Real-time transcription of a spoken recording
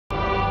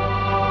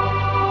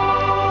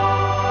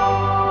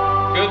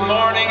Good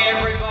morning,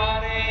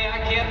 everybody. I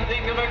can't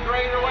think of a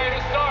greater way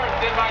to start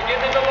than by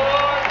giving the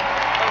Lord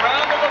a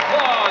round of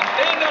applause.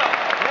 Stand up.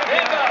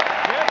 Stand up.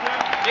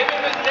 Give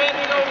him a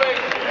standing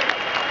ovation.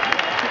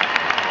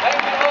 Thank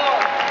you,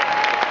 Lord.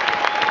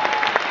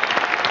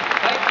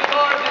 Thank you,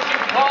 Lord, that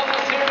you've called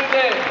us here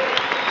today.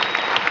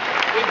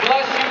 We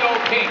bless you, O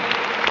King.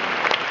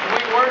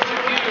 We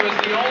worship you as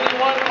the only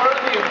one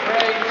worthy of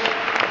praise.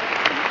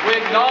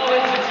 We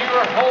acknowledge that you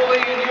are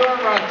holy and you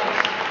are righteous.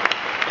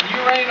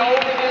 You reign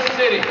over this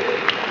city.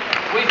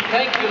 We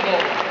thank you,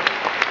 Lord.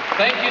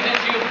 Thank you that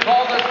you have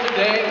called us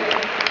today.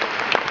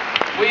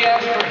 We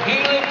ask for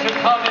healing to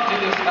come into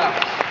this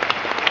house,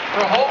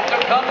 for hope to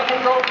come into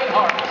broken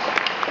hearts,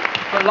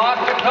 for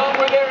life to come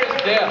where there is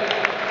death.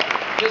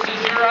 This is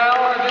your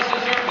hour, this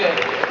is your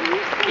day.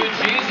 Through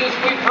Jesus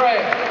we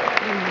pray.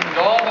 And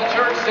all the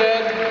church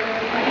said,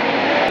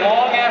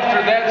 long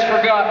after that's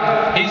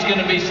forgotten, he's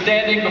going to be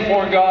standing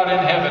before God in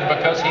heaven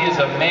because he is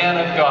a man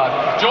of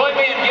God. Join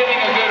me in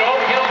giving a good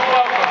Oak Hills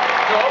welcome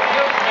to Oak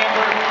Hills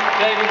member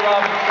David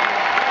Robinson.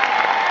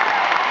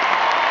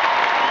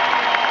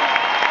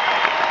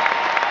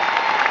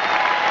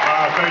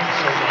 Thank you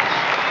so much.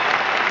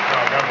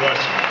 God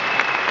bless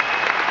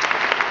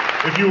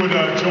you. If you would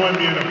join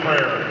me in a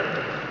prayer.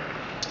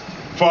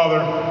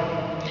 Father,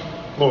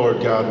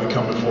 Lord God, we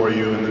come before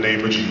you in the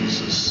name of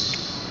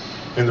Jesus,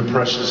 in the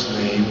precious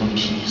name of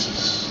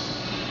Jesus.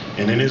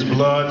 And in his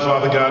blood,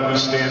 Father God, we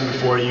stand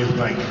before you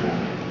thankful.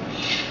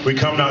 We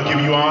come now to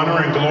give you honor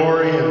and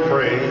glory and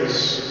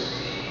praise.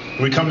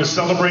 We come to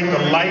celebrate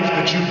the life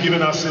that you've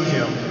given us in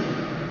him.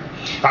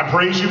 I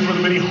praise you for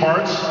the many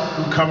hearts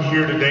who come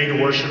here today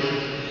to worship.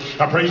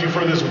 I praise you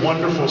for this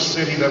wonderful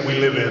city that we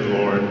live in,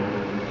 Lord.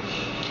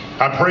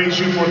 I praise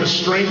you for the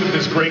strength of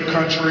this great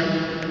country.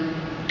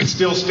 It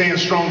still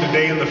stands strong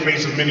today in the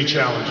face of many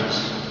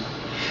challenges.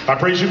 I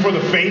praise you for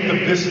the faith of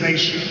this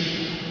nation.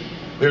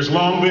 There's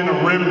long been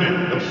a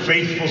remnant of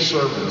faithful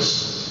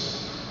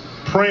servants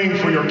praying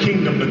for your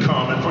kingdom to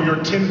come and for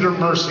your tender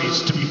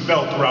mercies to be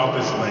felt throughout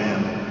this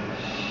land.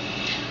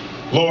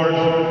 Lord,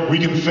 we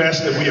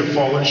confess that we have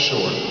fallen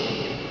short.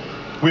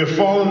 We have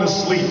fallen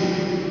asleep.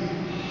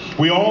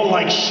 We all,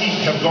 like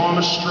sheep, have gone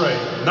astray.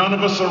 None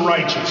of us are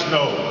righteous.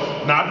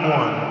 No, not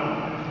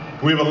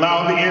one. We have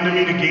allowed the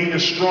enemy to gain a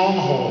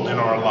stronghold in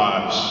our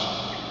lives.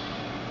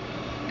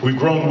 We've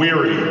grown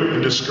weary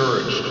and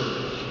discouraged.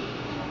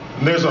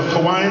 And there's a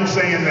Hawaiian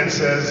saying that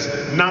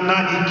says, "Nana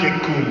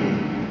ike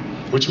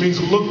kumu," which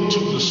means look to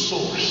the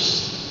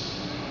source.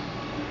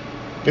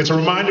 It's a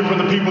reminder for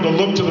the people to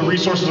look to the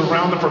resources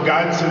around them for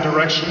guidance and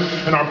direction.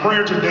 And our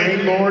prayer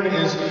today, Lord,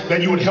 is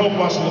that you would help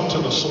us look to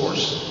the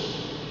source.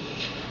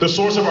 The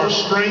source of our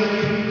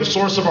strength, the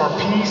source of our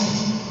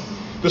peace,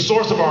 the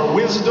source of our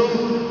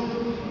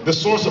wisdom, the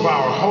source of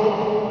our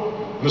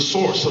hope, the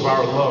source of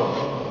our love.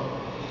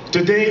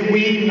 Today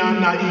we,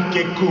 Nana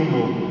ike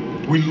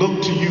kumu, we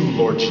look to you,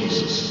 Lord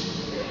Jesus.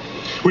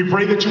 We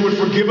pray that you would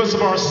forgive us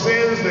of our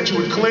sins, that you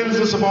would cleanse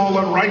us of all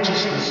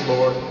unrighteousness,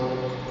 Lord.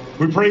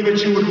 We pray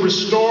that you would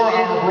restore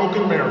our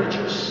broken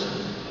marriages.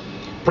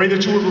 Pray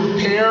that you would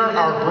repair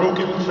our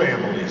broken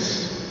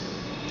families.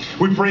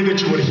 We pray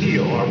that you would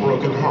heal our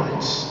broken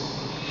hearts.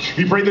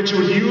 We pray that you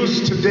would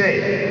use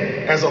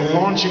today as a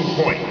launching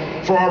point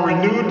for our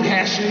renewed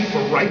passion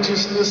for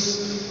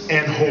righteousness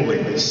and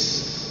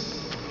holiness.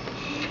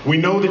 We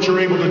know that you're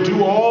able to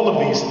do all of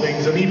these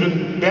things, and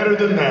even better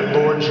than that,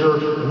 Lord,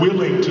 you're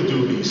willing to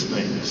do these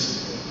things.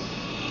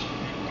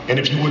 And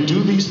if you would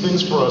do these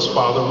things for us,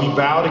 Father, we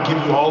vow to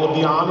give you all of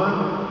the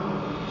honor,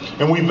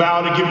 and we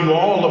vow to give you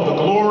all of the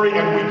glory,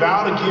 and we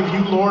vow to give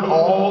you, Lord,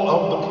 all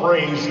of the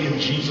praise. In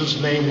Jesus'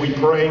 name we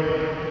pray.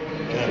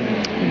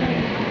 Amen.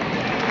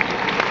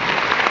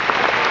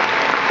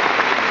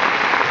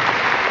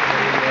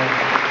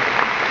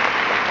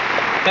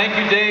 Thank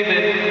you,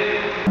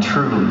 David.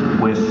 True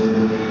with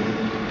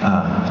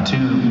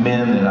two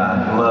men that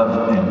I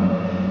love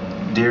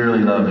and dearly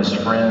love as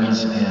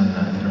friends, and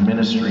their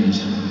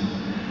ministries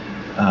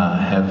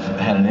have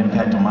had an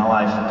impact on my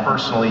life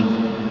personally,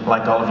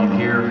 like all of you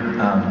here,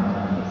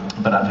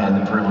 but I've had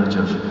the privilege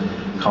of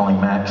calling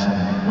Max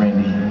and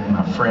Randy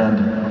my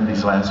friend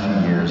these last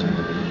few years.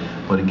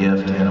 What a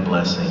gift and a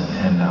blessing.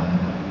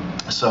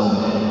 And so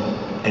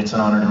it's an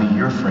honor to be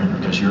your friend,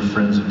 because you're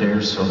friends of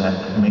theirs, so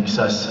that makes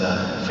us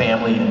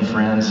family and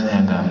friends,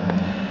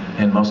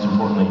 and most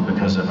importantly,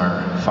 because of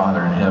our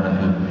Father in heaven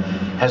who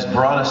has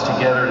brought us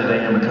together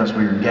today, and because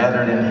we are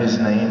gathered in his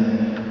name.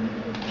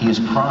 He has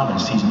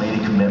promised, he's made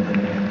a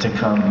commitment to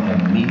come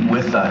and meet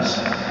with us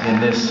in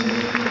this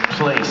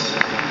place.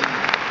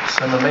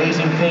 Some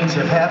amazing things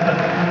have happened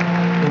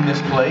in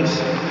this place.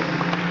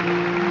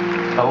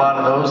 A lot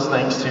of those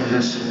thanks to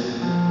this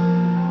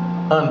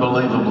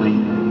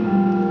unbelievably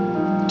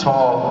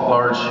tall,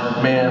 large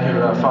man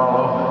who I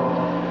follow,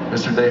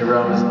 Mr. Dave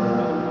Robinson.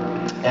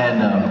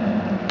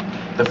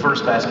 And the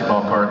first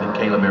basketball card that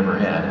Caleb ever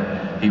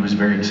had. He was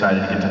very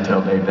excited to get to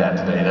tell Dave that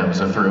today. That was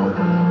a thrill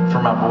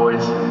for my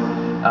boys.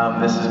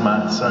 This is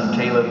my son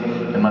Caleb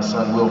and my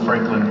son Will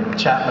Franklin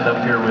Chapman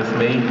up here with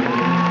me.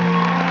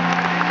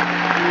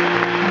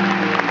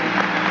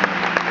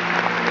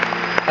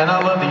 And I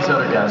love these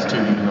other guys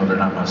too, even though they're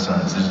not my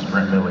sons. This is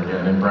Brent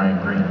Milligan and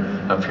Brian Green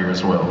up here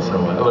as well.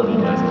 So I love you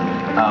guys.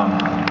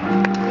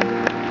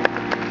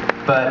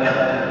 But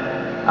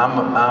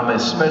I'm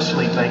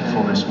especially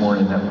thankful this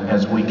morning that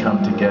as we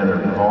come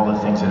together, of all the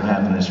things that have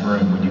happened in this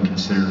room, when you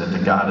consider that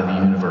the God of the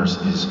universe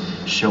is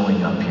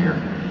showing up here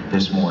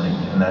this morning.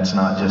 And that's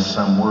not just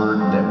some word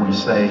that we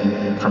say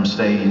from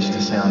stage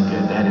to sound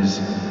good. That is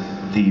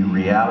the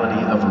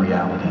reality of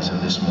realities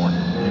of this morning.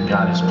 And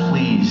God is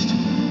pleased,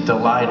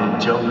 delighted,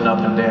 jumping up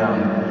and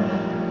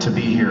down to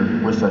be here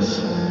with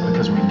us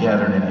because we've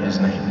gathered in His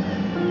name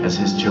as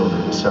His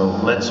children. So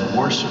let's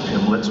worship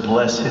Him. Let's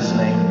bless His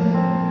name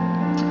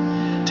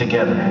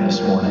together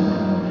this morning.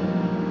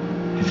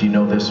 If you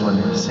know this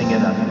one, sing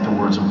it. I think the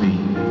words will be,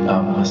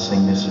 let's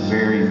sing this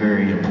very,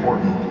 very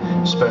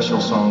important, special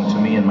song to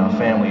me and my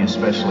family,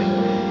 especially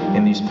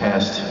in these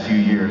past few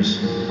years.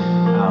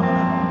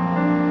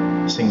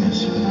 Sing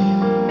this with me.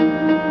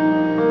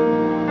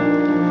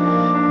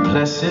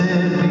 Blessed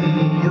be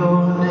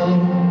your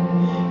name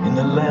in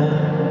the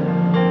land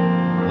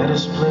that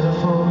is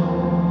plentiful,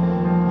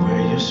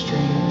 where your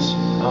streams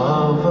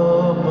of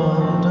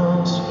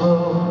abundance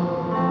flow.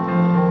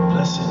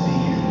 Blessed be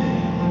your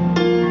name.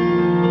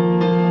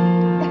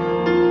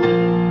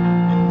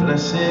 And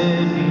blessed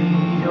be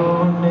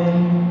your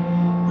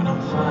name when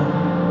I'm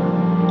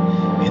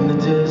found in the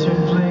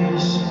desert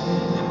place.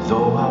 And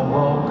though I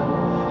walk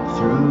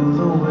through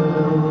the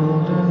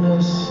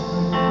wilderness,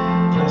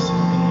 blessed be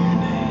your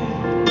name.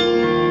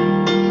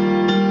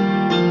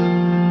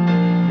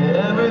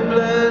 Every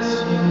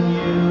blessing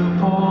you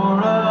pour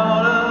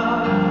out,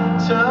 I'll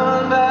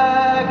turn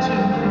back to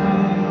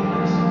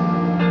praise.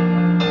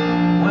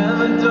 When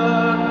the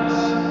darkness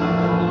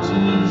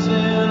closes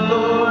in,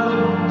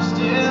 Lord,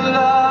 still I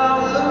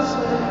will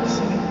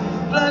sing.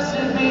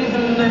 Blessed be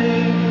the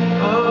name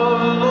of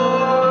the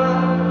Lord.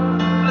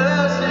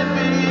 Blessed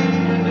be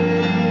your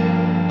name.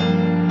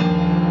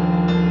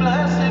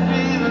 Blessed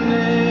be the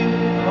name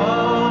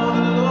of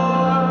the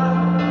Lord.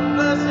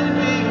 Blessed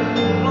be your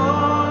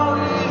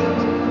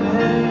glorious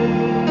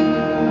name.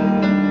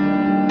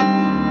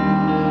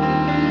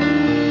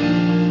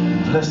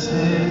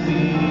 Blessed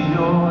be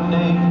your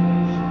name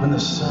when the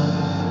sun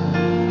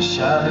is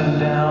shining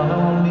down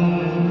on me,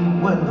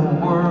 when the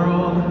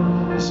world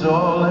is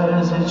all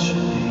as it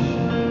should be.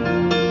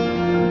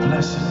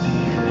 Blessed be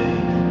your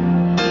name.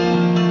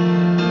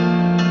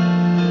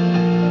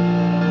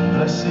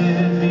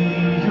 Blessed be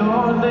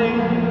your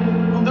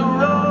name when the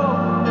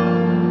road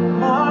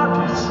marked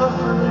with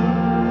suffering,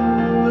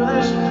 where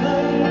there's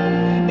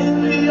pain in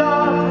the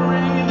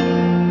offering.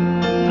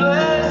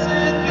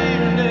 Blessed be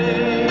your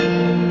name.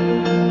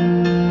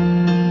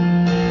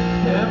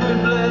 Every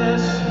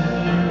blessing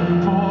you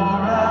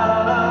pour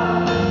out,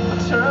 I'll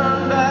turn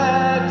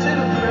back to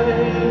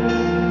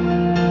praise.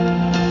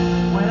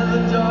 When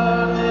the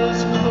darkness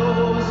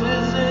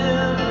closes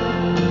in,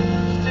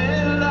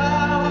 still I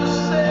will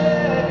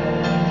say,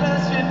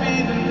 blessed be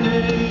the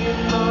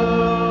name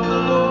of the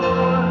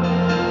Lord.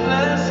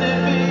 Blessed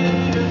be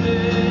your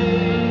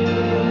name.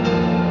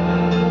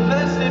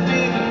 Blessed be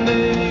the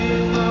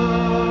name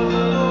of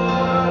the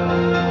Lord.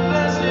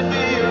 Blessed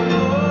be your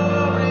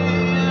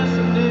glorious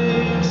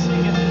name.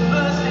 Sing it.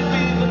 Blessed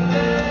be the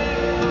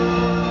name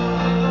of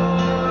the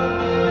Lord.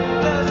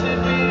 Blessed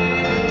be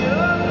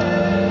your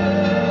name.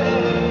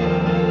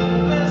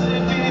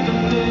 Blessed be the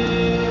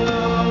name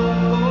of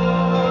the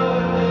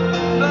Lord.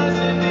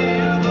 Blessed be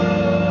your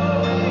glorious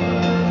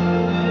name.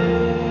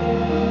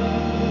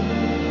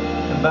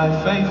 And by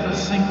faith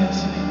let's sing this.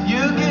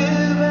 You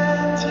give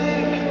and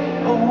take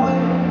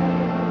away.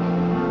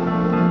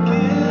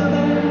 Give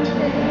and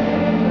take.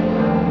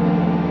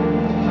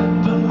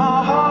 But my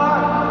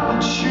heart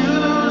will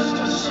choose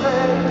to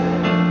say,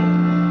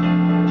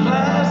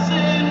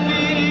 blessed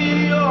be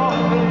your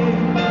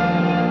name.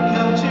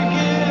 You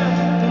give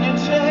and you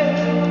take,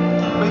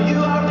 but you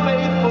are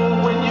faithful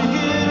when you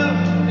give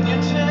and you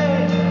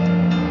take.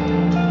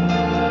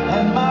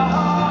 And my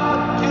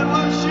heart, it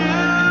will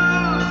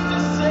choose to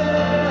say,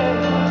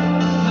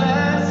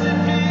 blessed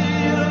be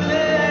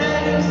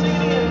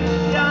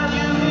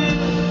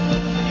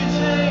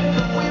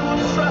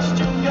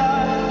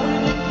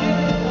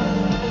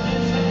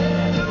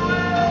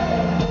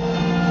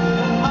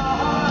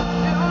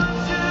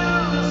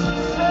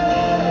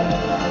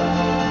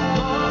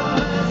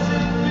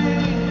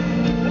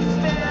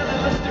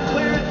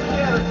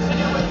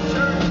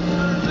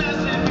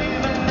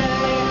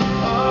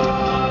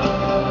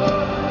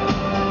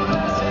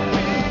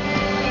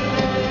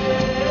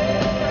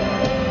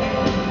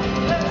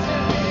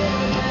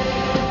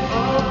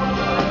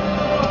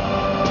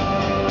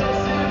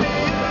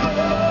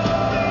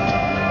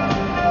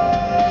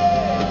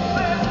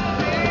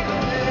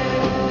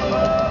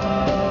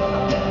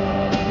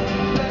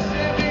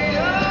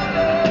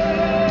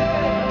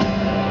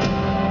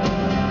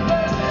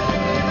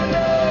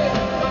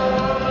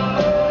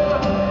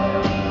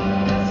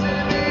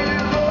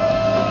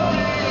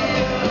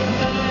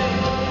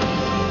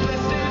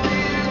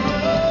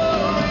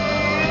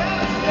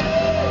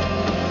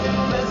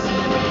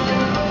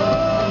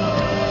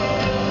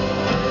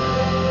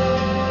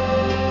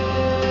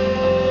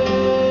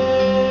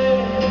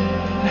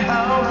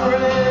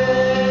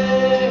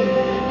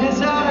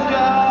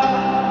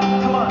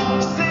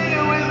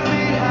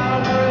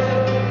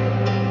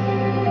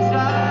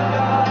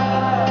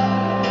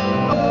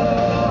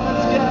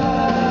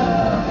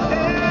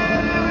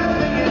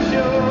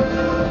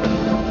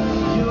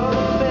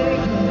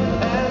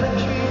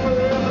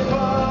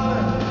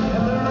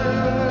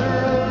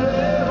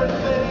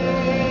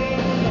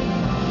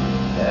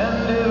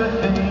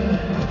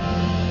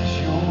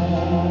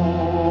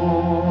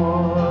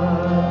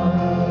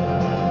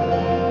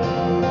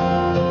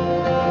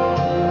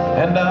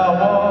And I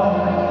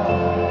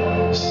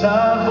walk the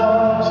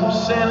sidewalks of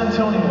San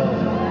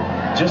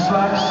Antonio, just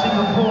like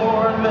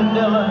Singapore and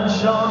Manila and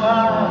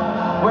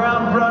Shanghai, where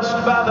I'm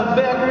brushed by the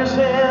beggar's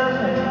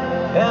hand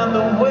and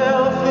the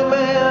wealthy man.